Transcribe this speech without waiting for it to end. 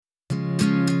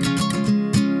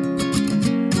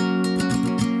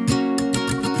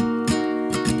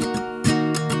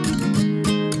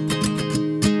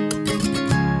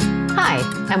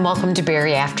and welcome to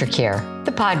Berry Aftercare,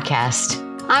 the podcast.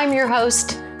 I'm your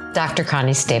host, Dr.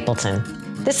 Connie Stapleton.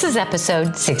 This is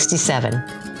episode 67.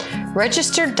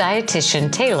 Registered dietitian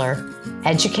Taylor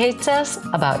educates us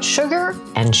about sugar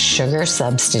and sugar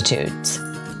substitutes.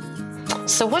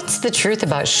 So what's the truth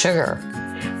about sugar?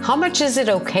 How much is it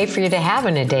okay for you to have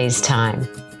in a day's time?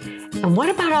 And what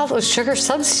about all those sugar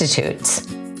substitutes?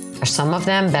 Are some of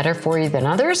them better for you than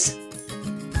others?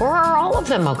 Or are all of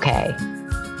them okay?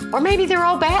 Or maybe they're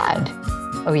all bad.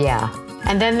 Oh yeah,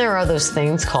 and then there are those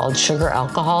things called sugar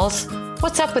alcohols.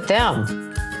 What's up with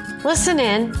them? Listen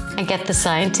in and get the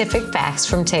scientific facts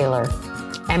from Taylor.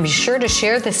 And be sure to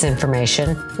share this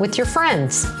information with your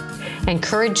friends.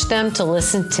 Encourage them to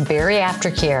listen to Berry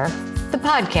Aftercare, the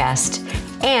podcast,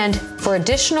 and for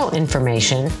additional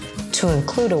information, to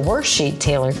include a worksheet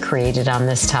Taylor created on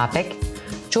this topic,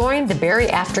 join the Berry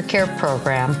Aftercare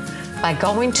program by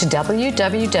going to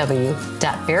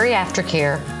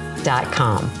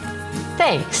www.berryaftercare.com.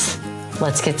 Thanks.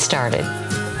 Let's get started.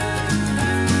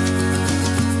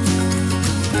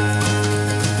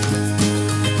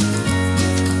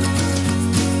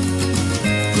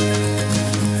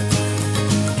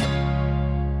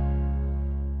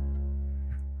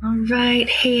 All right.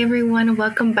 Hey, everyone.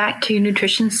 Welcome back to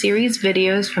Nutrition Series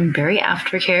videos from Berry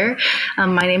Aftercare.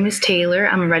 My name is Taylor.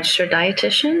 I'm a registered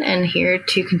dietitian and here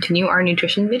to continue our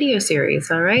nutrition video series.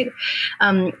 All right.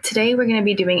 Today, we're going to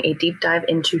be doing a deep dive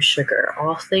into sugar,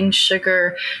 all things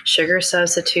sugar, sugar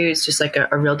substitutes, just like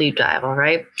a real deep dive. All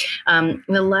right.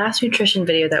 The last nutrition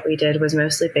video that we did was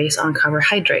mostly based on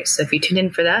carbohydrates. So if you tuned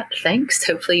in for that, thanks.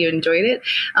 Hopefully you enjoyed it.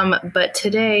 But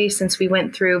today, since we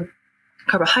went through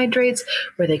carbohydrates,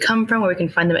 where they come from, where we can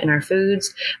find them in our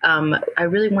foods. I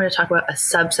really want to talk about a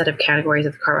subset of categories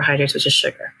of carbohydrates, which is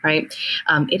sugar, right?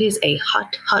 It is a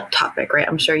hot topic, right?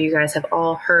 I'm sure you guys have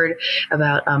all heard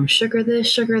about sugar this,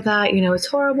 sugar that, it's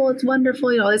horrible, it's wonderful,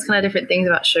 all these kind of different things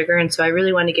about sugar. And so I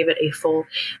really want to give it a full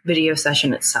video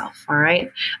session itself, all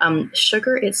right?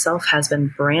 Sugar itself has been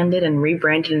branded and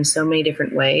rebranded in so many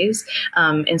different ways.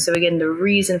 And so again, the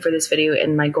reason for this video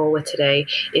and my goal with today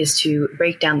is to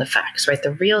break down the facts, right?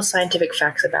 The real scientific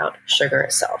facts about sugar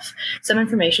itself. Some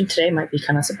information today might be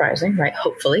kind of surprising, right?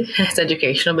 Hopefully it's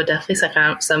educational, but definitely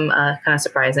some kind of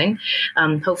surprising.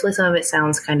 Hopefully some of it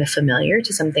sounds kind of familiar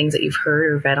to some things that you've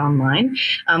heard or read online.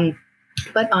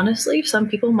 But honestly, some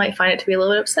people might find it to be a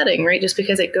little bit upsetting, right? Just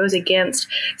because it goes against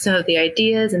some of the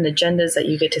ideas and agendas that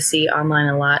you get to see online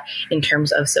a lot in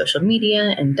terms of social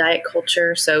media and diet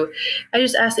culture. So I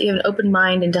just ask that you have an open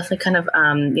mind and definitely kind of,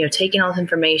 take in all this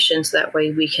information so that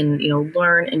way we can,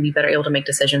 learn and be better able to make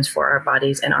decisions for our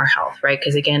bodies and our health, right?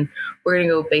 Because again, we're going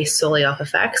to go based solely off of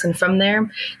facts. And from there,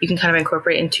 you can kind of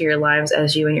incorporate it into your lives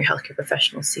as you and your healthcare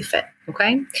professionals see fit.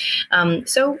 Okay.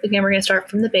 So again, we're going to start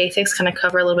from the basics, kind of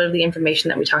cover a little bit of the information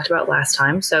that we talked about last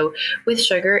time. So with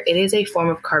sugar, it is a form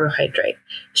of carbohydrate.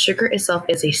 Sugar itself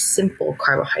is a simple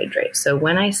carbohydrate. So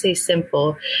when I say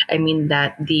simple, I mean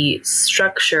that the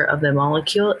structure of the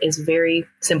molecule is very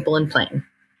simple and plain.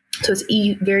 So it's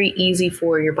very easy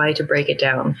for your body to break it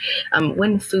down.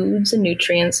 When foods and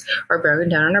nutrients are broken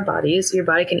down in our bodies, your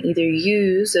body can either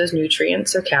use those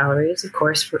nutrients or calories, of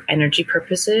course, for energy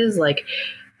purposes like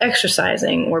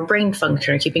exercising or brain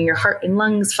function or keeping your heart and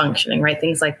lungs functioning, right?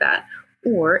 Things like that.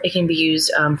 Or it can be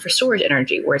used for storage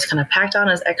energy, where it's kind of packed on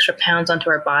as extra pounds onto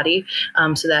our body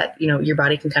so that, your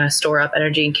body can kind of store up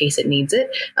energy in case it needs it.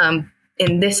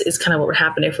 And this is kind of what would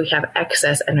happen if we have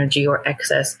excess energy or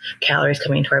excess calories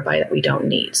coming into our body that we don't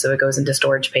need. So it goes into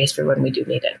storage space for when we do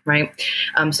need it, right?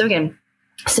 So again,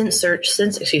 since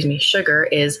sugar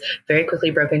is very quickly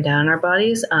broken down in our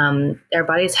bodies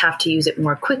have to use it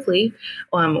more quickly,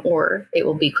 or it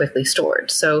will be quickly stored.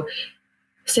 So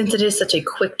since it is such a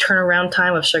quick turnaround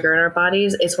time of sugar in our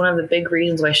bodies, it's one of the big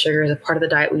reasons why sugar is a part of the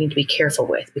diet we need to be careful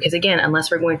with. Because again, unless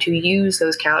we're going to use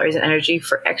those calories and energy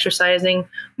for exercising,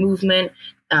 movement,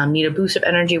 need a boost of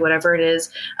energy, whatever it is,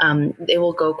 it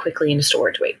will go quickly into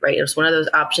storage weight, right? It's one of those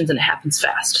options and it happens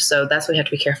fast. So that's why we have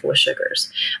to be careful with sugars.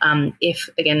 If,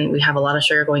 again, we have a lot of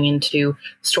sugar going into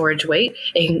storage weight,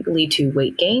 it can lead to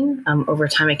weight gain. Over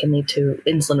time, it can lead to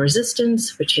insulin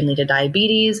resistance, which can lead to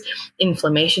diabetes,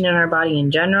 inflammation in our body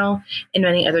in general, and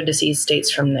many other disease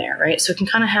states from there, right? So it can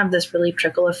kind of have this really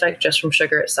trickle effect just from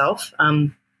sugar itself.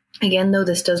 Again, though,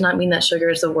 this does not mean that sugar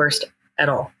is the worst at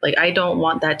all. Like, I don't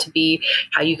want that to be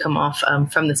how you come off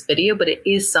from this video, but it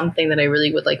is something that I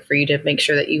really would like for you to make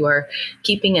sure that you are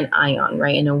keeping an eye on,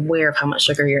 right? And aware of how much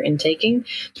sugar you're intaking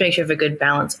to make sure you have a good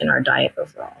balance in our diet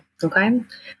overall. Okay.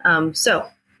 So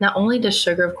not only does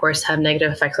sugar, of course, have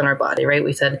negative effects on our body, right?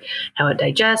 We said how it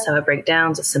digests, how it breaks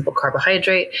down, it's a simple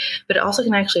carbohydrate, but it also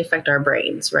can actually affect our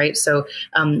brains, right? So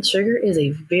sugar is a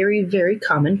very, very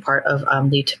common part of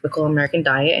the typical American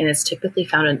diet, and it's typically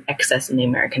found in excess in the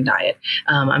American diet.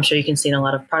 I'm sure you can see in a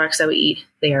lot of products that we eat,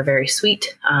 they are very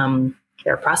sweet.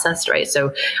 They're processed, right?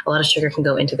 So a lot of sugar can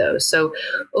go into those. So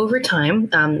over time,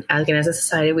 again, as a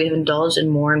society, we have indulged in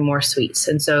more and more sweets.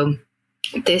 And so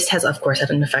this has, of course,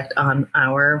 had an effect on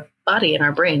our body and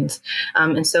our brains.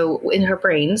 And so in our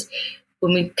brains,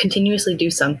 when we continuously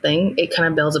do something, it kind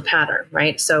of builds a pattern,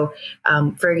 right? So,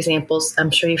 for example,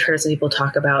 I'm sure you've heard some people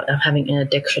talk about having an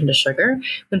addiction to sugar.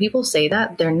 When people say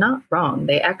that, they're not wrong.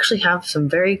 They actually have some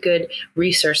very good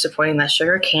research supporting that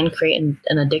sugar can create an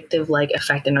addictive-like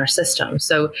effect in our system.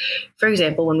 So, for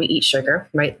example, when we eat sugar,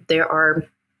 right, there are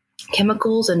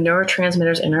chemicals and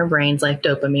neurotransmitters in our brains like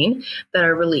dopamine that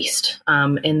are released,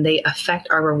 and they affect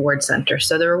our reward center.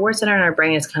 So the reward center in our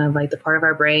brain is kind of like the part of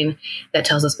our brain that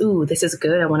tells us, ooh, this is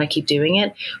good, I want to keep doing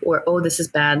it, or oh, this is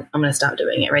bad, I'm going to stop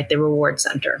doing it, right? The reward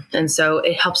center. And so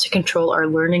it helps to control our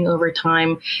learning over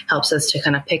time, helps us to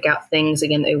kind of pick out things,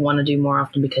 again, that we want to do more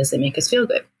often because they make us feel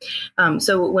good.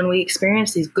 So when we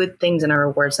experience these good things in our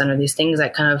reward center, these things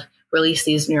that kind of release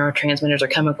these neurotransmitters or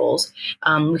chemicals,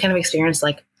 we kind of experience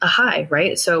like a high,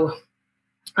 right? So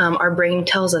our brain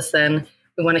tells us then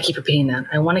we want to keep repeating that.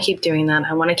 I want to keep doing that.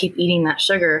 I want to keep eating that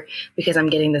sugar because I'm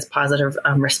getting this positive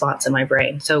response in my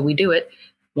brain. So we do it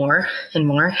more and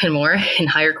more and more in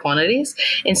higher quantities.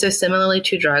 And so similarly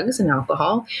to drugs and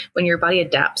alcohol, when your body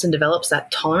adapts and develops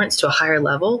that tolerance to a higher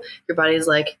level, your body is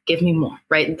like, give me more,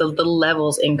 right? The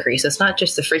levels increase. It's not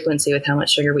just the frequency with how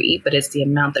much sugar we eat, but it's the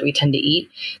amount that we tend to eat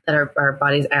that our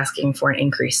body's asking for an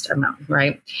increased amount,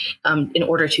 right? In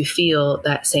order to feel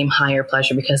that same higher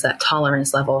pleasure because that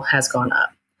tolerance level has gone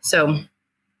up. So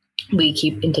we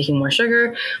keep intaking more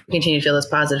sugar, we continue to feel those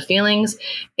positive feelings.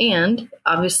 And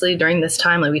obviously during this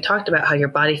time, like we talked about how your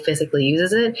body physically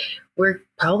uses it, we're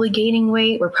probably gaining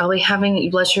weight, we're probably having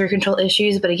blood sugar control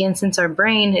issues. But again, since our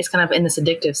brain is kind of in this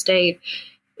addictive state,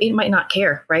 it might not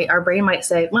care, right? Our brain might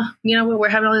say, well, you know what, we're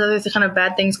having all these other kind of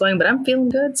bad things going, but I'm feeling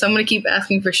good, so I'm going to keep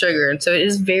asking for sugar. And so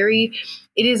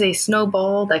it is a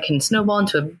snowball that can snowball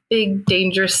into a big,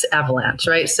 dangerous avalanche,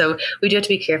 right? So we do have to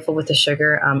be careful with the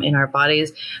sugar in our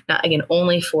bodies, not again,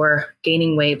 only for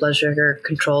gaining weight, blood sugar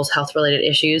controls, health-related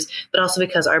issues, but also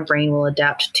because our brain will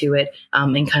adapt to it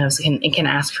and kind of can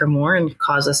ask for more and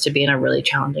cause us to be in a really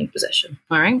challenging position.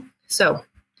 All right. So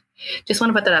just want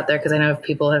to put that out there because I know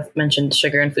people have mentioned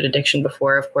sugar and food addiction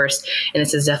before, of course, and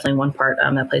this is definitely one part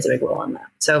that plays a big role in that.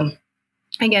 So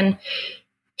again,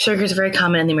 sugar is very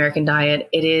common in the American diet.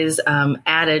 It is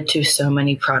added to so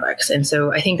many products. And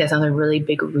so I think that's another really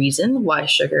big reason why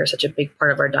sugar is such a big part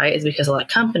of our diet is because a lot of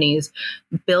companies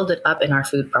build it up in our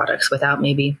food products without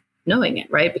maybe knowing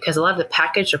it, right? Because a lot of the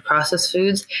packaged or processed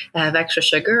foods that have extra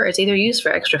sugar, it's either used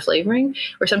for extra flavoring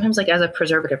or sometimes like as a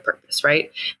preservative purpose,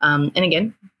 right? And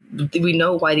again, we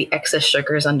know why the excess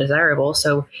sugar is undesirable.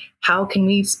 So how can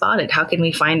we spot it? How can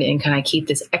we find it? And can I keep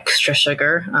this extra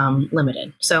sugar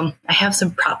limited? So I have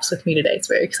some props with me today. It's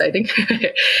very exciting.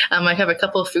 I have a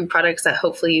couple of food products that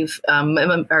hopefully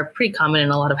are pretty common in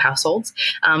a lot of households.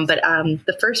 But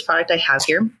the first product I have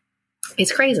here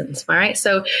is craisins. All right.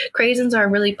 So craisins are a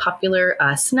really popular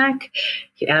snack.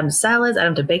 You add them to salads, add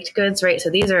them to baked goods, right? So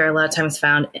these are a lot of times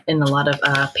found in a lot of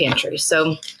pantries.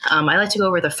 So I like to go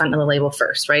over the front of the label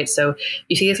first, right? So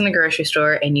you see this in the grocery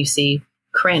store and you see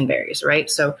cranberries, right?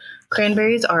 So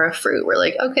cranberries are a fruit. We're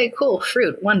like, okay, cool,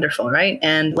 fruit, wonderful, right?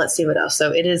 And let's see what else.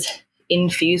 So it is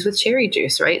infused with cherry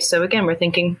juice, right? So again, we're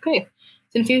thinking, okay,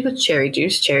 it's infused with cherry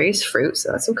juice, cherries, fruit,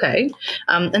 so that's okay.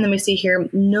 And then we see here,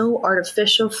 no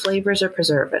artificial flavors or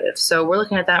preservatives. So we're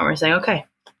looking at that and we're saying, okay,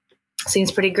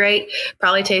 seems pretty great,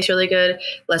 probably tastes really good,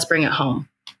 let's bring it home.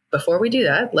 Before we do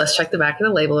that, let's check the back of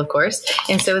the label, of course.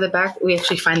 And so the back, we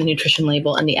actually find the nutrition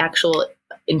label and the actual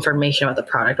information about the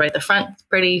product, right? The front is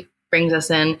pretty, brings us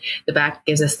in, the back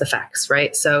gives us the facts,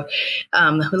 right? So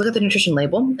we look at the nutrition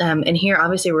label, and here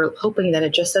obviously we're hoping that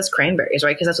it just says cranberries,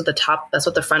 right? Because that's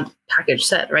what the front package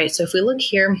said, right? So if we look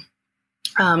here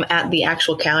at the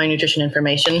actual calorie nutrition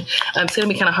information, it's going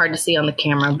to be kind of hard to see on the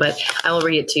camera, but I will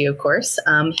read it to you, of course.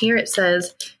 Here it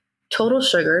says total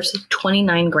sugars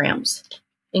 29 grams,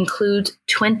 includes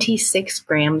 26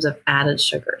 grams of added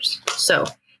sugars. So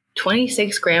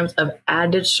 26 grams of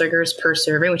added sugars per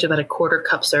serving, which is about a quarter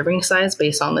cup serving size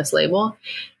based on this label.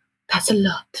 That's a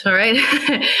lot, all right?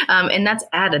 And that's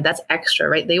added, that's extra,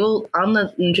 right? They will, on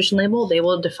the nutrition label, they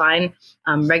will define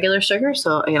regular sugar.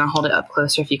 So again, I'll hold it up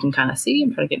closer if you can kind of see.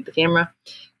 I'm trying to get the camera.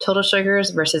 Total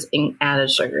sugars versus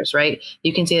added sugars, right?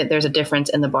 You can see that there's a difference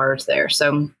in the bars there.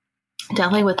 So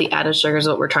definitely with the added sugars,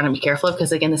 what we're trying to be careful of,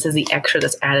 because again, this is the extra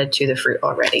that's added to the fruit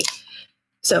already.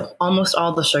 So almost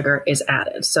all the sugar is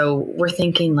added. So we're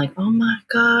thinking like, oh my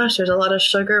gosh, there's a lot of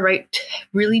sugar, right?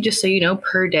 Really, just so you know,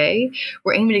 per day,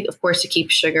 we're aiming, of course, to keep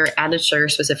sugar, added sugar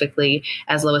specifically,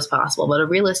 as low as possible. But a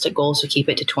realistic goal is to keep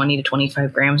it to 20 to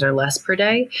 25 grams or less per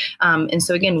day. And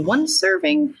so again, one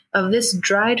serving of this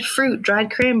dried fruit, dried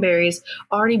cranberries,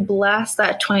 already blasts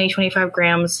that 20 to 25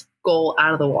 grams goal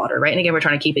out of the water, right? And again, we're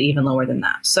trying to keep it even lower than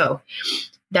that. So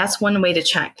that's one way to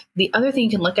check. The other thing you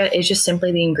can look at is just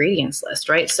simply the ingredients list,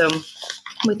 right? So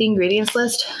with the ingredients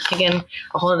list, again,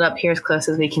 I'll hold it up here as close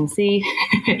as we can see.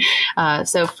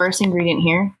 So first ingredient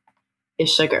here is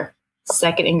sugar.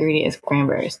 Second ingredient is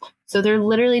cranberries. So they're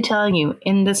literally telling you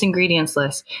in this ingredients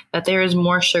list that there is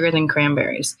more sugar than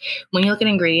cranberries. When you look at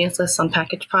ingredients lists on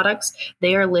packaged products,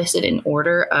 they are listed in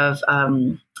order of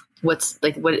what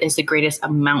is the greatest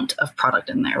amount of product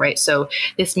in there, right? So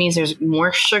this means there's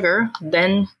more sugar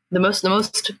than the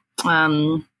most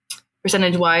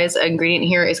percentage wise ingredient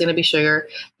here is going to be sugar,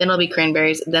 then it'll be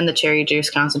cranberries, then the cherry juice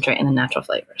concentrate, and the natural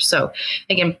flavors. So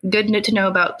again, good to know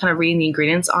about kind of reading the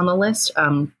ingredients on the list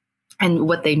and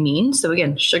what they mean. So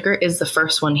again, sugar is the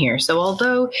first one here. So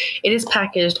although it is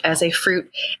packaged as a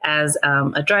fruit, as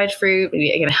a dried fruit,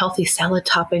 maybe again a healthy salad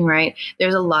topping, right?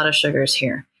 There's a lot of sugars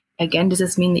here. Again, does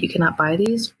this mean that you cannot buy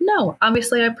these? No,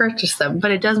 obviously I purchased them,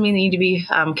 but it does mean that you need to be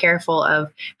careful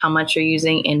of how much you're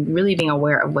using and really being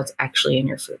aware of what's actually in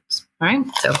your foods. All right,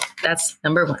 so that's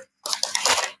number one.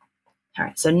 All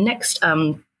right, so next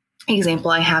example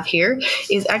I have here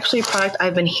is actually a product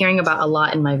I've been hearing about a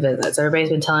lot in my visits. Everybody's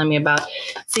been telling me about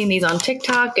seeing these on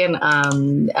TikTok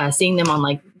and seeing them on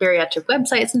like bariatric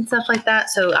websites and stuff like that.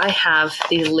 So I have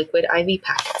these liquid IV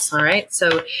packets. All right.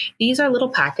 So these are little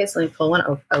packets. Let me pull one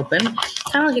open.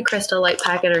 Kind of like a Crystal Light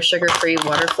packet or sugar-free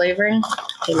water flavoring.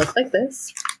 They look like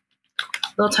this.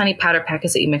 Little tiny powder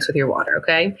packets that you mix with your water.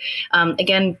 Okay.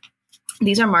 Again,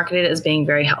 these are marketed as being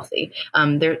very healthy.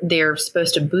 They're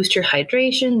supposed to boost your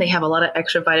hydration. They have a lot of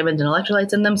extra vitamins and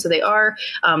electrolytes in them, so they are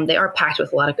packed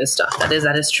with a lot of good stuff.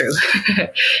 That is true.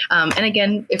 And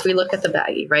again, if we look at the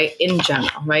baggie, right, in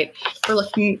general, right, we're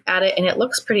looking at it and it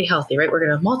looks pretty healthy, right? We're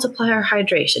going to multiply our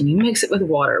hydration. You mix it with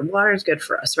water. Water is good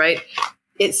for us, right?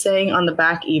 It's saying on the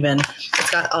back even, it's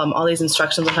got all these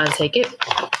instructions on how to take it.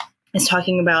 It's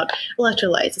talking about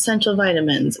electrolytes, essential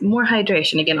vitamins, more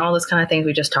hydration. Again, all those kind of things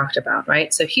we just talked about,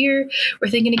 right? So here we're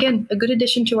thinking, again, a good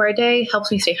addition to our day,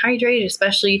 helps me stay hydrated,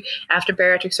 especially after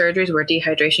bariatric surgeries where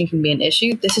dehydration can be an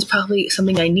issue. This is probably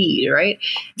something I need, right?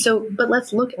 So, but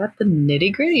let's look at the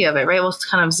nitty gritty of it, right? We'll just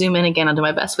kind of zoom in again. I'll do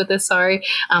my best with this,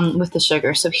 with the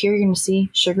sugar. So here you're going to see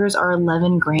sugars are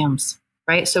 11 grams.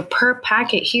 Right? So per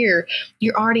packet here,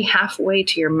 you're already halfway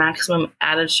to your maximum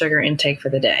added sugar intake for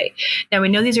the day. Now we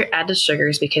know these are added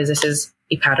sugars because this is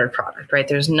a powdered product, right?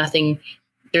 There's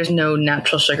no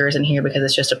natural sugars in here because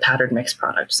it's just a powdered mixed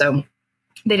product. So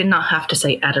they did not have to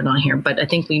say added on here, but I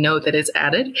think we know that it's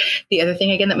added. The other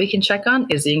thing, again, that we can check on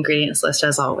is the ingredients list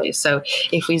as always. So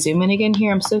if we zoom in again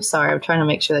here, I'm so sorry. I'm trying to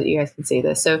make sure that you guys can see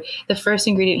this. So the first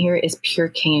ingredient here is pure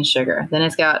cane sugar. Then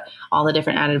it's got all the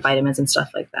different added vitamins and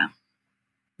stuff like that.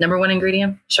 Number one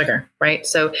ingredient, sugar, right?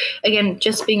 So again,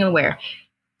 just being aware.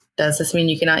 Does this mean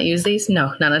you cannot use these?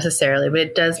 No, not necessarily. But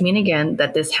it does mean, again,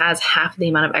 that this has half the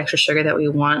amount of extra sugar that we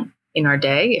want in our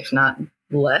day, if not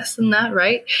less than that,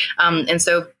 right? And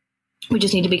so we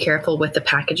just need to be careful with the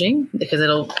packaging because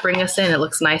it'll bring us in. It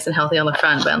looks nice and healthy on the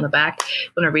front, but on the back,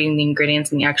 when we're reading the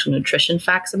ingredients and the actual nutrition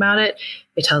facts about it,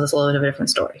 it tells us a little bit of a different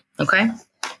story, okay?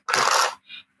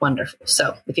 Wonderful.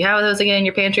 So if you have those again in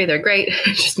your pantry, they're great.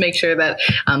 Just make sure that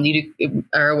you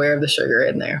are aware of the sugar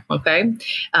in there. Okay.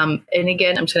 And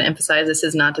again, I'm just going to emphasize this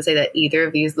is not to say that either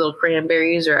of these little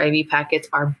cranberries or IV packets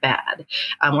are bad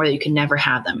or that you can never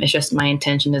have them. It's just my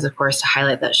intention is, of course, to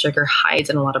highlight that sugar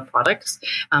hides in a lot of products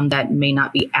that may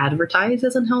not be advertised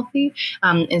as unhealthy.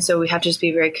 And so we have to just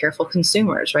be very careful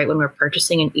consumers, right, when we're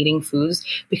purchasing and eating foods,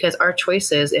 because our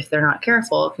choices, if they're not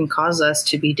careful, can cause us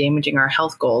to be damaging our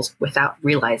health goals without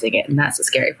realizing it. And that's the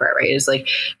scary part, right? It's like,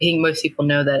 I think most people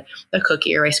know that a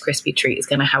cookie or Rice Krispie treat is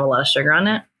going to have a lot of sugar on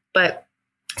it, but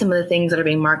some of the things that are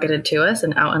being marketed to us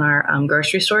and out in our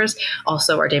grocery stores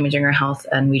also are damaging our health,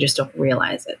 and we just don't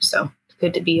realize it. So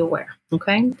good to be aware.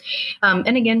 Okay.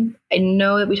 And again, I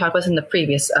know that we talked about this in the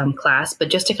previous class, but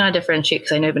just to kind of differentiate,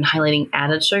 because I know I've been highlighting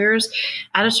added sugars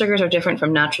are different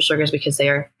from natural sugars because they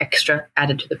are extra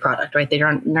added to the product, right?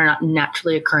 They're not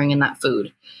naturally occurring in that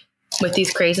food. With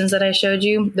these craisins that I showed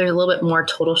you, there's a little bit more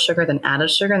total sugar than added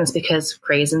sugar, and that's because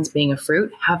craisins, being a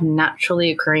fruit, have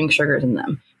naturally occurring sugars in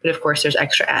them. But of course, there's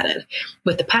extra added.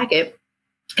 With the packet,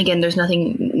 again, there's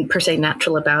nothing per se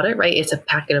natural about it, right? It's a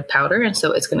packet of powder, and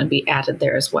so it's going to be added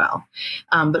there as well.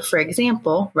 But for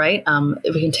example, right,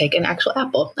 if we can take an actual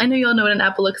apple. I know you all know what an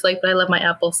apple looks like, but I love my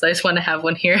apple, so I just want to have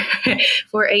one here.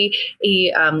 For a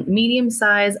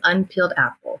medium-sized unpeeled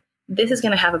apple, this is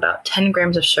going to have about 10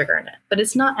 grams of sugar in it, but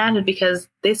it's not added because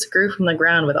this grew from the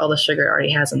ground with all the sugar it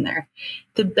already has in there.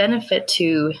 The benefit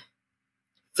to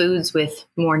foods with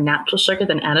more natural sugar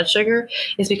than added sugar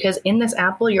is because in this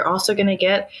apple, you're also going to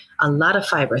get a lot of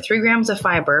fiber, 3 grams of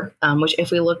fiber, which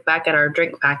if we look back at our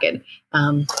drink packet,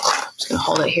 I'm just going to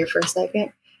hold it here for a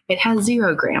second. It has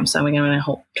 0 grams. So I'm going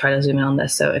to try to zoom in on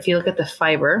this. So if you look at the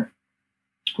fiber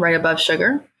right above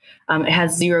sugar, it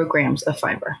has 0 grams of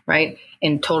fiber, right?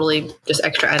 And totally just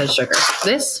extra added sugar.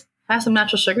 This has some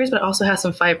natural sugars, but it also has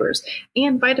some fibers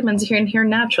and vitamins here and here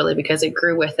naturally because it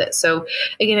grew with it. So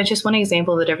again, it's just one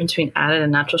example of the difference between added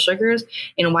and natural sugars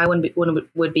and why one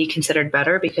would be considered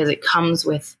better, because it comes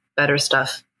with better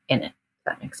stuff in it. If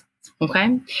that makes sense.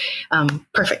 Okay.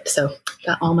 Perfect. So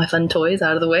got all my fun toys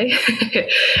out of the way.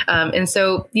 And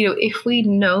so, if we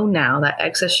know now that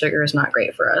excess sugar is not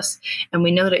great for us, and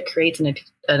we know that it creates an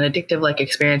addictive like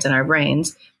experience in our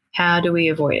brains, how do we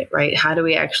avoid it, right? How do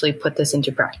we actually put this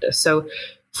into practice? So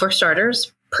for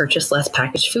starters, purchase less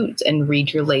packaged foods and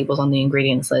read your labels on the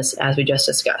ingredients list, as we just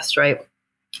discussed, right?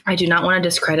 I do not want to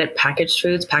discredit packaged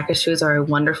foods. Packaged foods are a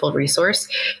wonderful resource.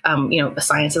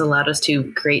 Science has allowed us to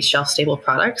create shelf-stable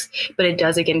products, but it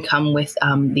does again come with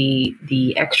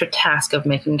the extra task of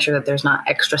making sure that there's not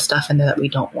extra stuff in there that we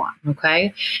don't want.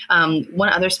 Okay. One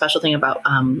other special thing about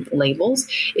labels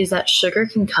is that sugar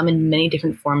can come in many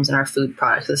different forms in our food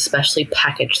products, especially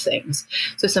packaged things.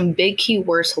 So some big key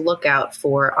words to look out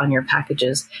for on your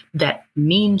packages that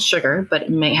mean sugar, but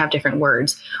may have different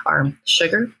words, are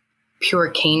sugar,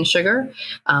 pure cane sugar,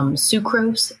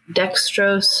 sucrose,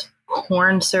 dextrose,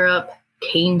 corn syrup,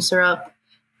 cane syrup,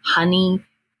 honey,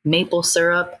 maple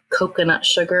syrup, coconut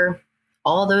sugar.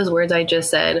 All those words I just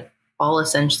said all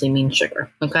essentially mean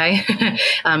sugar. Okay.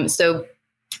 So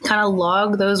kind of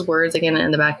log those words again in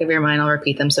the back of your mind. I'll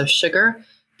repeat them. So sugar,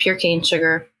 pure cane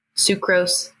sugar,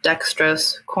 sucrose,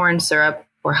 dextrose, corn syrup,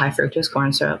 or high fructose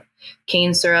corn syrup,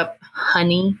 cane syrup,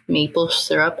 honey, maple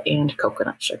syrup, and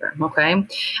coconut sugar. Okay.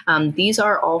 These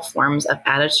are all forms of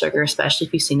added sugar, especially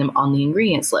if you've seen them on the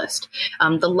ingredients list.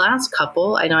 The last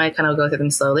couple, I know I kind of go through them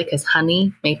slowly because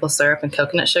honey, maple syrup, and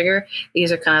coconut sugar,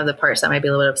 these are kind of the parts that might be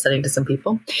a little bit upsetting to some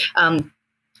people.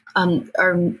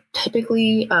 Are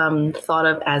typically thought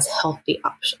of as healthy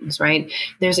options, right?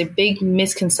 There's a big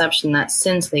misconception that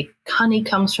since honey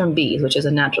comes from bees, which is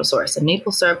a natural source, and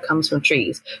maple syrup comes from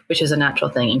trees, which is a natural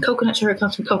thing, and coconut sugar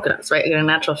comes from coconuts, right? A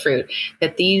natural fruit,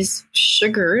 that these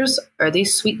sugars or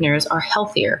these sweeteners are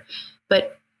healthier.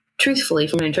 But truthfully,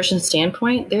 from a nutrition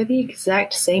standpoint, they're the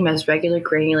exact same as regular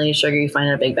granulated sugar you find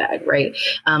in a big bag, right?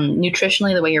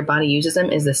 Nutritionally, the way your body uses them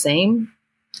is the same.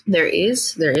 There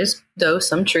is though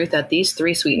some truth that these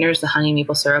 3 sweeteners, the honey,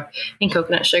 maple syrup, and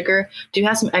coconut sugar, do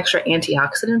have some extra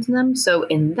antioxidants in them. So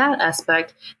in that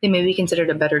aspect, they may be considered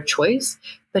a better choice.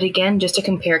 But again, just to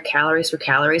compare calories for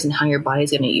calories and how your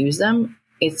body's going to use them,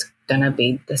 it's going to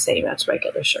be the same as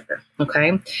regular sugar.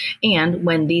 Okay. And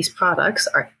when these products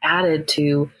are added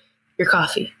to your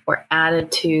coffee or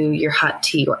added to your hot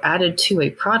tea or added to a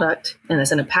product and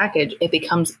it's in a package, it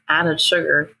becomes added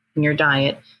sugar in your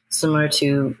diet, similar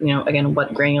to, again,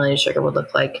 what granulated sugar would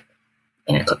look like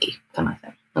in a cookie kind of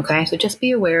thing. Okay. So just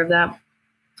be aware of that.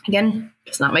 Again,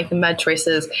 it's not making bad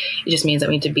choices. It just means that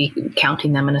we need to be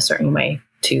counting them in a certain way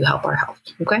to help our health.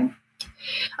 Okay.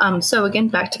 So again,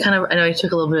 back to I know I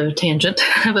took a little bit of a tangent,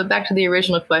 but back to the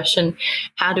original question,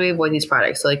 how do we avoid these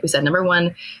products? So like we said, number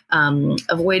one,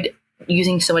 avoid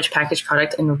using so much packaged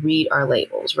product and read our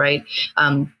labels, right?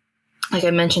 Like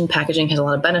I mentioned, packaging has a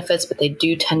lot of benefits, but they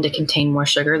do tend to contain more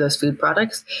sugar, those food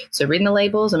products. So reading the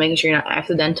labels and making sure you're not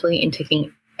accidentally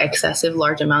intaking excessive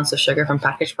large amounts of sugar from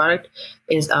packaged product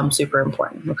is super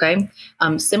important. Okay.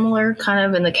 Similar kind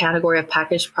of in the category of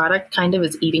packaged product kind of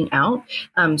is eating out.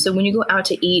 So when you go out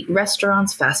to eat,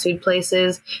 restaurants, fast food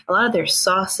places, a lot of their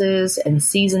sauces and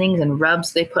seasonings and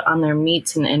rubs they put on their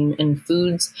meats and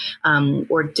foods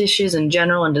or dishes in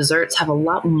general and desserts have a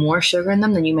lot more sugar in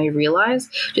them than you may realize,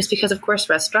 just because of course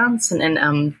restaurants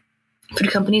and food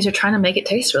companies are trying to make it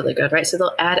taste really good, right? So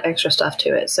they'll add extra stuff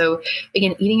to it. So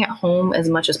again, eating at home as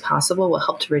much as possible will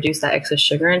help to reduce that excess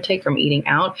sugar intake from eating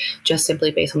out, just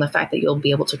simply based on the fact that you'll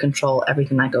be able to control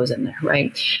everything that goes in there,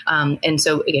 right? And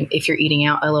so again, if you're eating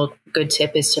out, a little good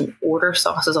tip is to order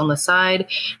sauces on the side.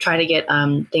 Try to get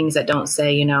things that don't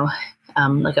say,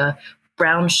 like a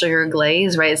brown sugar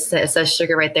glaze, right? It says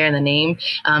sugar right there in the name,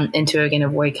 and to again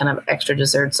avoid kind of extra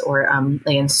desserts or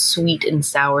again sweet and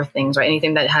sour things, right?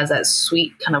 Anything that has that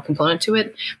sweet kind of component to it,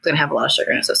 it's going to have a lot of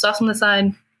sugar in it. So sauce on the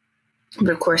side,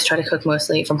 but of course try to cook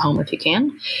mostly from home if you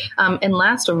can. And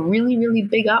last, a really, really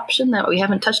big option that we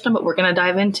haven't touched on, but we're going to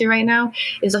dive into right now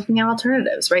is looking at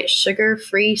alternatives, right?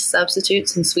 Sugar-free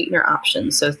substitutes and sweetener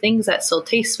options. So things that still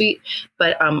taste sweet,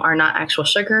 but are not actual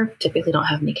sugar, typically don't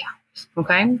have any calories.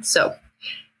 Okay, so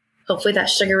hopefully that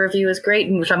sugar review is great.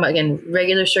 And we're talking about, again,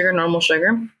 regular sugar, normal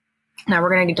sugar. Now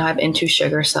we're going to dive into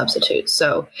sugar substitutes.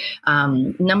 So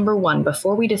number one,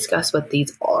 before we discuss what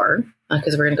these are,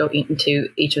 because we're going to go into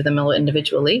each of them a little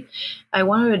individually, I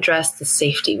want to address the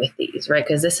safety with these, right?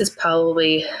 Because this is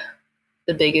probably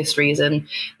the biggest reason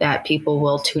that people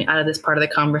will tune out of this part of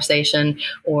the conversation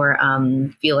or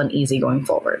feel uneasy going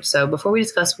forward. So before we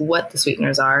discuss what the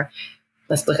sweeteners are,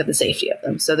 let's look at the safety of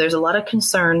them. So there's a lot of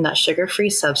concern that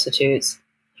sugar-free substitutes,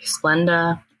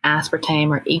 Splenda, aspartame,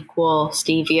 or Equal,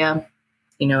 stevia,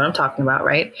 you know what I'm talking about,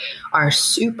 right, are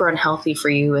super unhealthy for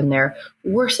you, and they're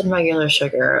worse than regular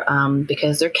sugar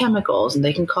because they're chemicals and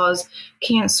they can cause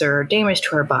cancer or damage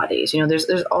to our bodies.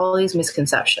 There's all these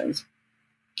misconceptions.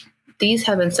 These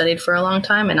have been studied for a long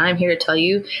time, and I'm here to tell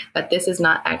you that this is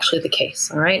not actually the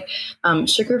case. All right,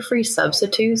 sugar-free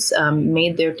substitutes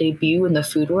made their debut in the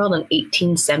food world in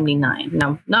 1879.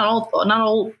 Now,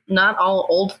 not all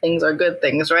old things are good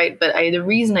things, right? But the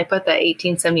reason I put that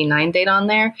 1879 date on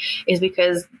there is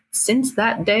because since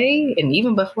that day, and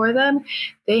even before then,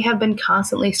 they have been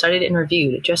constantly studied and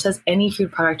reviewed, just as any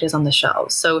food product is on the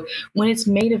shelves. So when it's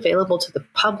made available to the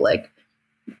public,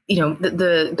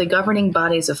 the governing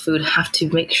bodies of food have to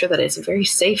make sure that it's very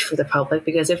safe for the public,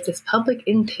 because if this public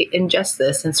ingests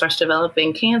this and starts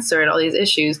developing cancer and all these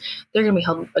issues, they're going to be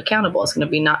held accountable. It's going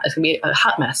to be a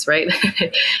hot mess, right?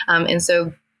 And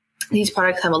so these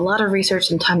products have a lot of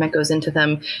research and time that goes into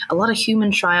them, a lot of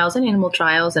human trials and animal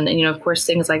trials, and of course,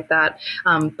 things like that.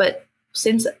 But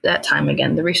since that time,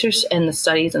 again, the research and the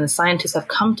studies and the scientists have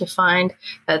come to find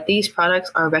that these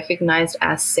products are recognized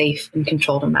as safe in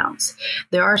controlled amounts.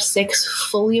 There are 6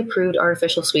 fully approved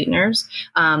artificial sweeteners,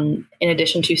 in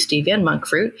addition to stevia and monk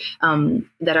fruit,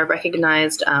 that are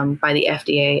recognized by the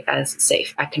FDA as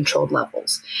safe at controlled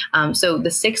levels. So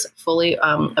the 6 fully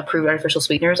approved artificial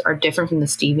sweeteners are different from the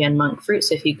stevia and monk fruit.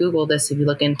 So if you Google this, if you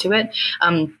look into it,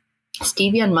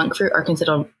 stevia and monk fruit are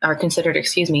considered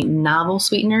novel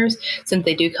sweeteners, since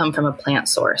they do come from a plant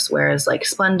source, whereas like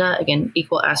Splenda, again,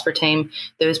 Equal, aspartame,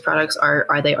 those products are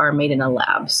made in a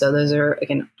lab. So those are,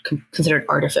 again, considered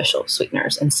artificial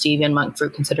sweeteners, and stevia and monk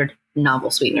fruit considered novel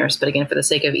sweeteners. But again, for the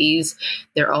sake of ease,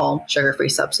 they're all sugar-free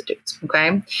substitutes.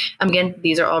 Okay. Again,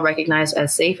 these are all recognized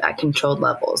as safe at controlled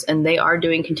levels, and they are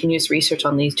doing continuous research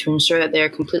on these to ensure that they are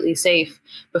completely safe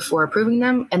before approving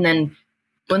them. And then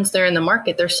once they're in the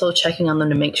market, they're still checking on them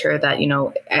to make sure that,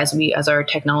 as our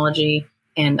technology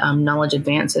and knowledge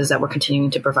advances, that we're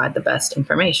continuing to provide the best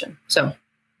information. So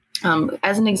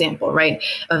as an example, right,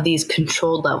 of these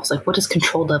controlled levels, like what does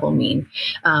controlled level mean?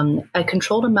 A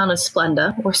controlled amount of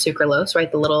Splenda or sucralose,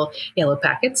 right, the little yellow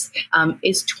packets,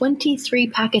 is 23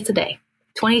 packets a day.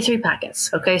 23 packets.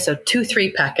 Okay. So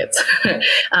 3 packets.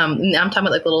 I'm talking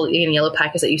about like little yellow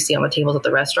packets that you see on the tables at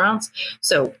the restaurants.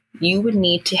 So you would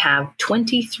need to have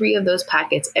 23 of those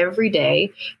packets every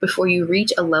day before you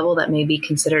reach a level that may be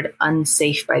considered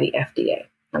unsafe by the FDA.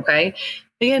 Okay.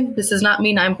 Again, this does not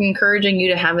mean I'm encouraging you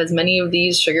to have as many of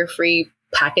these sugar-free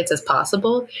packets as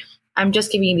possible. I'm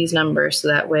just giving you these numbers so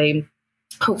that way,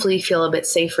 hopefully you feel a bit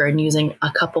safer in using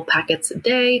a couple packets a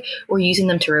day or using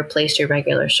them to replace your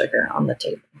regular sugar on the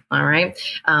table. All right.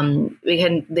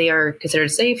 They are considered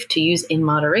safe to use in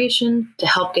moderation to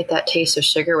help get that taste of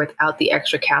sugar without the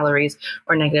extra calories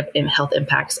or negative health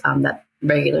impacts that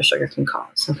regular sugar can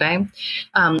cause. Okay.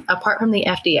 Apart from the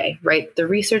FDA, right, the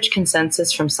research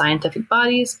consensus from scientific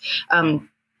bodies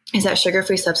is that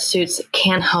sugar-free substitutes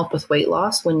can help with weight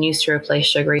loss when used to replace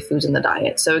sugary foods in the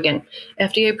diet. So again,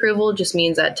 FDA approval just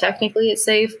means that technically it's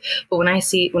safe. But when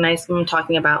I'm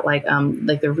talking about like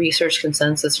the research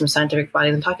consensus from scientific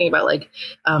bodies, I'm talking about like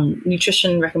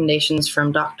nutrition recommendations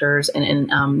from doctors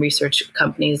and research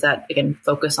companies that again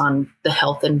focus on the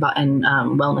health and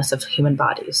wellness of human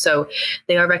bodies. So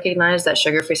they are recognized that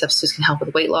sugar-free substitutes can help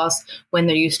with weight loss when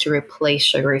they're used to replace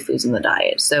sugary foods in the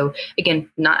diet. So again,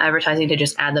 not advertising to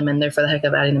just add them in there for the heck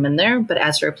of adding them in there, but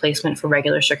as a replacement for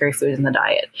regular sugary foods in the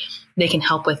diet. They can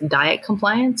help with diet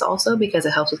compliance also because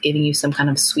it helps with giving you some kind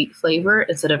of sweet flavor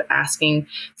instead of asking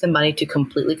somebody to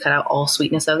completely cut out all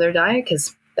sweetness of their diet,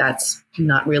 because that's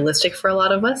not realistic for a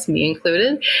lot of us, me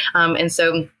included. And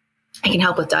so it can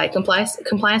help with diet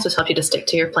compliance, which helps you to stick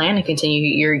to your plan and continue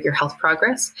your health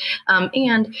progress.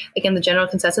 And again, the general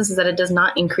consensus is that it does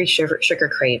not increase sugar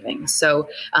cravings. So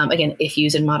again, if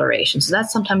used in moderation. So that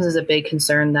sometimes is a big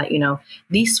concern that,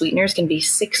 these sweeteners can be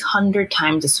 600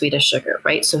 times as sweet as sugar,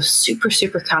 right? So super,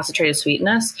 super concentrated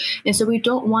sweetness. And so we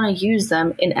don't want to use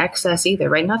them in excess either,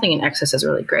 right? Nothing in excess is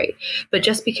really great. But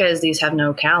just because these have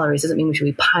no calories doesn't mean we should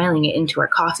be piling it into our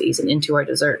coffees and into our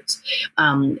desserts.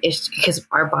 It's because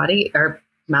our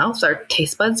mouths, our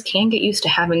taste buds can get used to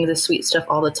having this sweet stuff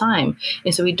all the time.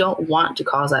 And so we don't want to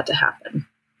cause that to happen.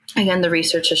 Again, the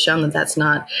research has shown that that's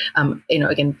not,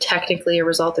 again, technically a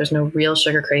result. There's no real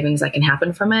sugar cravings that can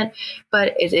happen from it,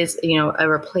 but it is, a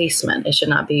replacement. It should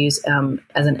not be used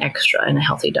as an extra in a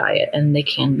healthy diet, and they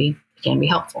can be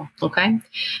helpful. Okay.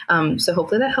 So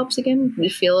hopefully that helps again, you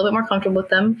feel a little bit more comfortable with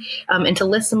them. And to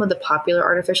list some of the popular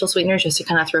artificial sweeteners, just to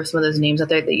kind of throw some of those names out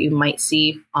there that you might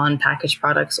see on packaged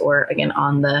products or again,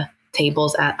 on the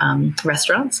tables at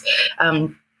restaurants.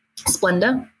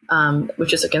 Splenda,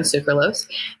 which is again sucralose,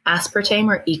 aspartame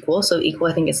or Equal. So Equal,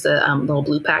 I think it's the little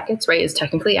blue packets, right? Is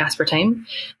technically aspartame.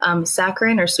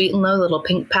 Saccharin or Sweet and Low, the little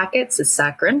pink packets is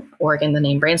saccharin, or again, the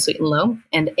name brand Sweet and Low.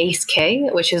 And Ace K,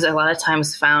 which is a lot of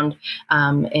times found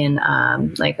in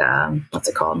what's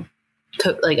it called?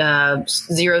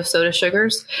 Zero soda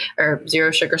sugars or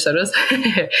zero sugar sodas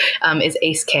is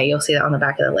Ace K. You'll see that on the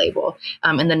back of the label.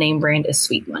 And the name brand is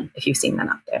Sweet One, if you've seen that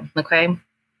out there. Okay.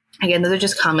 Again, those are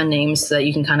just common names so that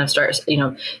you can kind of start,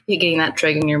 getting that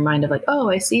trigger in your mind of like, oh,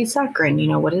 I see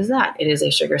saccharin. What is that? It is a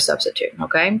sugar substitute.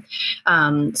 Okay.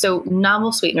 So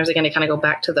novel sweeteners, again, to kind of go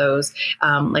back to those,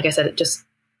 like I said, just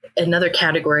another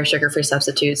category of sugar-free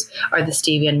substitutes are the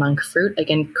stevia and monk fruit.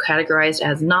 Again, categorized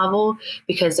as novel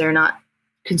because they're not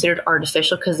considered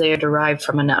artificial because they are derived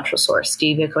from a natural source.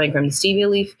 Stevia coming from the stevia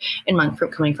leaf and monk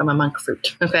fruit coming from a monk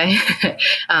fruit. Okay.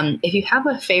 If you have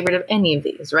a favorite of any of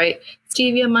these, right?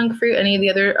 Stevia, monk fruit, any of the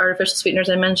other artificial sweeteners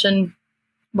I mentioned,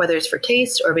 whether it's for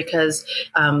taste or because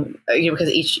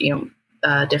each,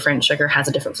 different sugar has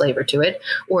a different flavor to it,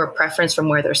 or a preference from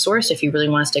where they're sourced. If you really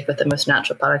want to stick with the most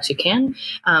natural products you can.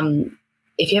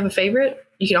 If you have a favorite,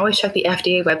 you can always check the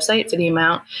FDA website for the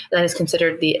amount that is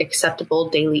considered the acceptable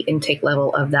daily intake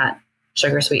level of that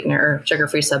sugar sweetener or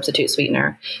sugar-free substitute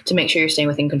sweetener to make sure you're staying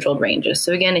within controlled ranges.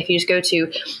 So again, if you just go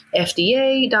to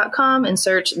FDA.com and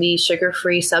search the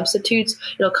sugar-free substitutes,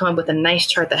 it'll come up with a nice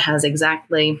chart that has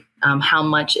exactly how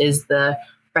much is the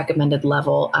recommended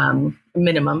level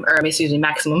maximum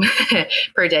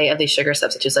per day of these sugar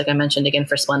substitutes. Like I mentioned again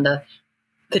for Splenda,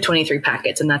 the 23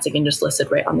 packets, and that's again just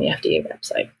listed right on the FDA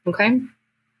website. Okay.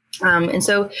 And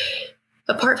so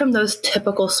apart from those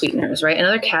typical sweeteners, right,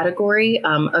 another category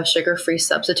of sugar-free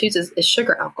substitutes is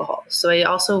sugar alcohol. So I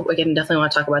also, again, definitely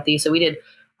want to talk about these. So we did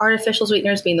artificial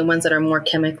sweeteners being the ones that are more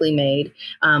chemically made.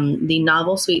 The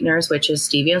novel sweeteners, which is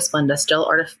stevia and Splenda,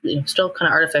 still kind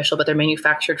of artificial, but they're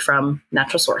manufactured from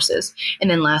natural sources.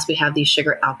 And then last, we have these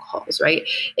sugar alcohols, right?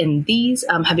 And these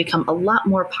have become a lot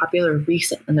more popular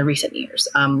in the recent years.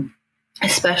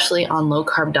 Especially on low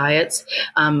carb diets.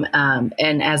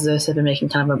 And as those have been making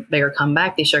kind of a bigger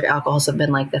comeback, these sugar alcohols have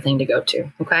been like the thing to go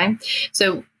to. Okay.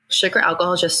 So sugar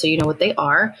alcohols, just so you know what they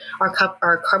are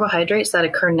carbohydrates that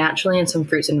occur naturally in some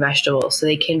fruits and vegetables. So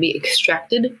they can be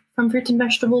extracted from fruits and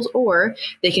vegetables, or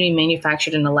they can be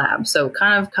manufactured in a lab. So it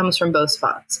kind of comes from both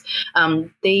spots.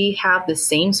 They have the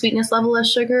same sweetness level as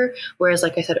sugar, whereas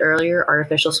like I said earlier,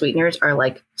 artificial sweeteners are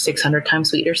like 600 times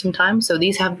sweeter sometimes. So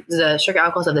these have the sugar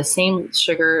alcohols have the same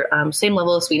sugar, same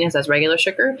level of sweetness as regular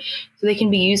sugar. So they can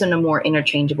be used on a more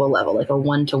interchangeable level, like a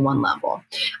 1-to-1 level.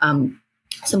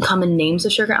 Some common names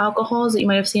of sugar alcohols that you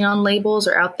might have seen on labels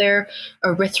or out there: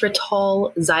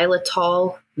 erythritol,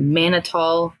 xylitol,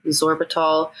 mannitol,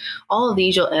 sorbitol. All of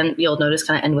these you'll notice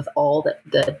kind of end with all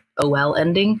the OL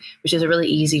ending, which is a really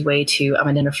easy way to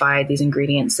identify these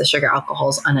ingredients, the sugar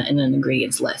alcohols in an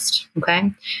ingredients list.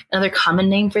 Okay. Another common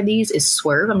name for these is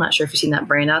Swerve. I'm not sure if you've seen that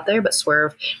brand out there, but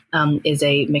Swerve is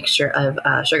a mixture of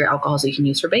sugar alcohols that you can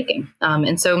use for baking.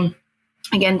 And so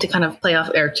again, to kind of play off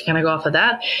or to kind of go off of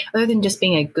that, other than just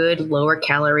being a good lower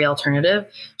calorie alternative,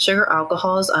 sugar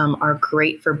alcohols are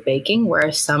great for baking,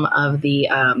 whereas some of the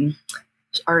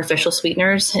artificial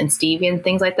sweeteners and stevia and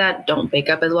things like that don't bake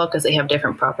up as well because they have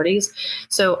different properties.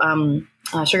 So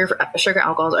sugar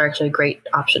alcohols are actually a great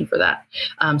option for that.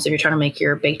 So if you're trying to make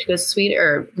your baked goods sweet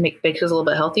or make baked goods a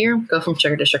little bit healthier, go from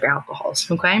sugar to sugar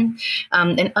alcohols. Okay.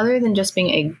 And other than just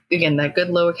being that good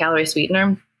lower calorie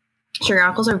sweetener, sugar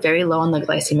alcohols are very low on the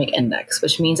glycemic index,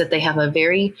 which means that they have a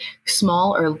very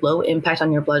small or low impact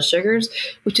on your blood sugars,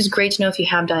 which is great to know if you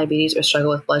have diabetes or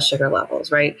struggle with blood sugar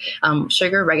levels, right?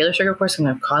 Regular sugar, of course, is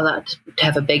going to cause that to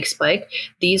have a big spike.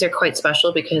 These are quite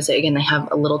special because, again, they have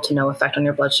a little to no effect on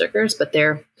your blood sugars, but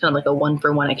they're kind of like a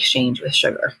 1-for-1 exchange with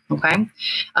sugar, okay?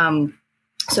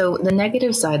 So the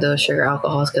negative side, though, of sugar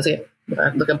alcohols, because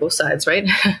look at both sides, right?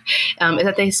 Is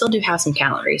that they still do have some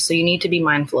calories. So you need to be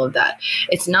mindful of that.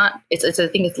 I think it's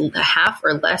half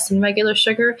or less than regular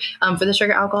sugar for the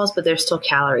sugar alcohols, but there's still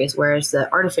calories, whereas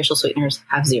the artificial sweeteners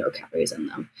have 0 calories in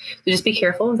them. So just be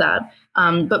careful of that.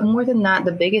 But more than that,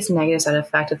 the biggest negative side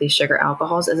effect of these sugar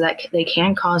alcohols is that they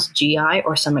can cause GI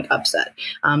or stomach upset.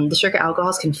 The sugar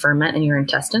alcohols can ferment in your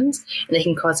intestines, and they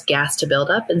can cause gas to build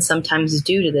up. And sometimes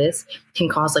due to this can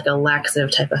cause like a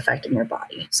laxative type effect in your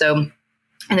body.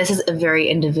 And this is a very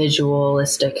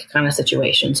individualistic kind of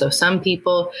situation. So some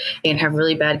people can have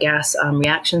really bad gas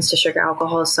reactions to sugar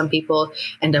alcohols. Some people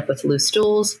end up with loose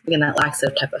stools, again, that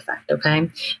laxative type effect, okay?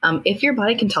 If your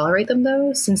body can tolerate them,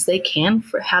 though, since they can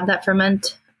have that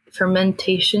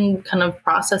fermentation kind of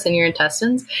process in your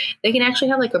intestines, they can actually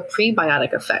have like a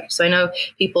prebiotic effect. So I know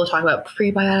people talk about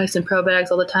prebiotics and probiotics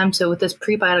all the time. So with this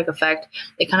prebiotic effect,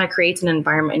 it kind of creates an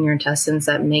environment in your intestines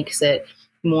that makes it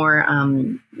more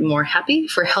happy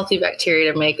for healthy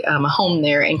bacteria to make a home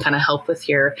there and kind of help with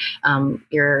your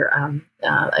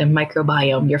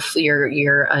microbiome,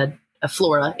 your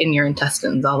flora in your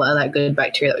intestines, all of that good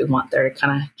bacteria that we want there to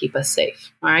kind of keep us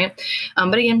safe. All right.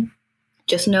 But again,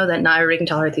 just know that not everybody can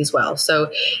tolerate these well.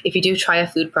 So if you do try a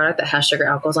food product that has sugar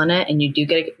alcohols on it and you do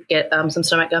get some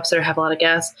stomach upset or have a lot of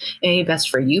gas, it may be best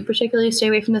for you particularly to stay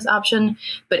away from this option.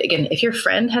 But again, if your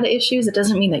friend had issues, it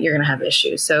doesn't mean that you're going to have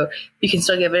issues. So you can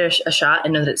still give it a shot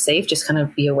and know that it's safe. Just kind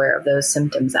of be aware of those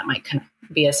symptoms that might kind of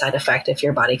be a side effect if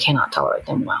your body cannot tolerate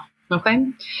them well. Okay.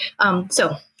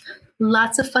 So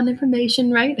lots of fun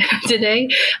information, right? Today,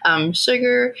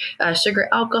 sugar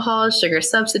alcohol, sugar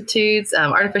substitutes,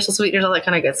 artificial sweeteners, all that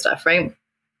kind of good stuff, right?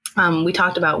 We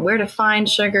talked about where to find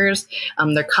sugars,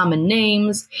 their common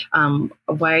names,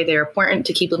 why they're important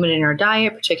to keep limiting our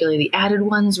diet, particularly the added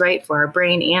ones, right, for our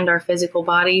brain and our physical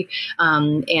body.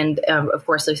 Of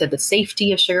course, like I said, the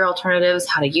safety of sugar alternatives,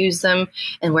 how to use them,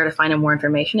 and where to find more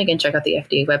information. Again, check out the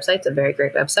FDA website. It's a very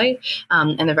great website,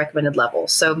 and the recommended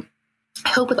levels. So I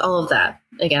hope with all of that,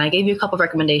 again, I gave you a couple of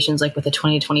recommendations, like with the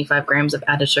 20 to 25 grams of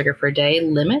added sugar per day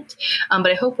limit. But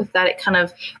I hope with that, it kind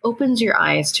of opens your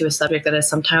eyes to a subject that is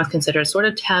sometimes considered sort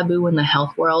of taboo in the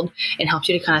health world and helps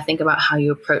you to kind of think about how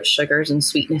you approach sugars and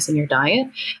sweetness in your diet.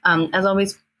 As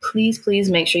always,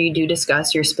 please make sure you do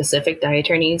discuss your specific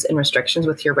dietary needs and restrictions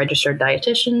with your registered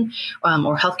dietitian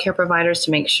or healthcare providers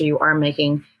to make sure you are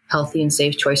making healthy and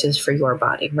safe choices for your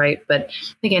body, right? But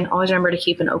again, always remember to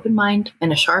keep an open mind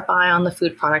and a sharp eye on the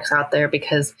food products out there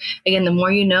because, again, the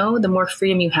more you know, the more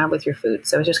freedom you have with your food.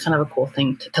 So it's just kind of a cool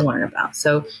thing to learn about.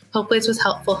 So hopefully this was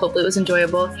helpful. Hopefully it was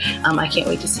enjoyable. I can't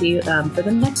wait to see you for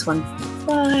the next one.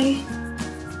 Bye.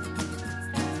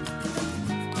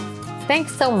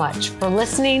 Thanks so much for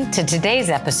listening to today's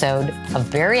episode of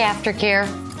Very Aftercare,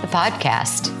 the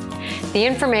podcast. The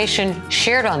information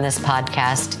shared on this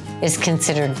podcast is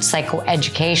considered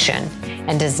psychoeducation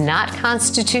and does not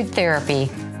constitute therapy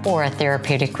or a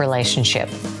therapeutic relationship.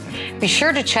 Be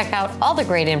sure to check out all the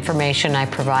great information I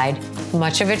provide,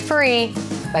 much of it free,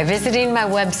 by visiting my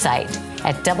website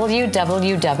at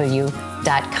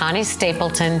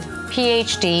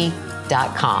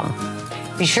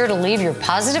www.conniestapletonphd.com. Be sure to leave your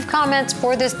positive comments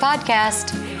for this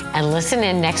podcast and listen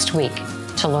in next week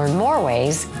to learn more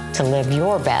ways to live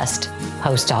your best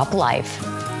post-op life.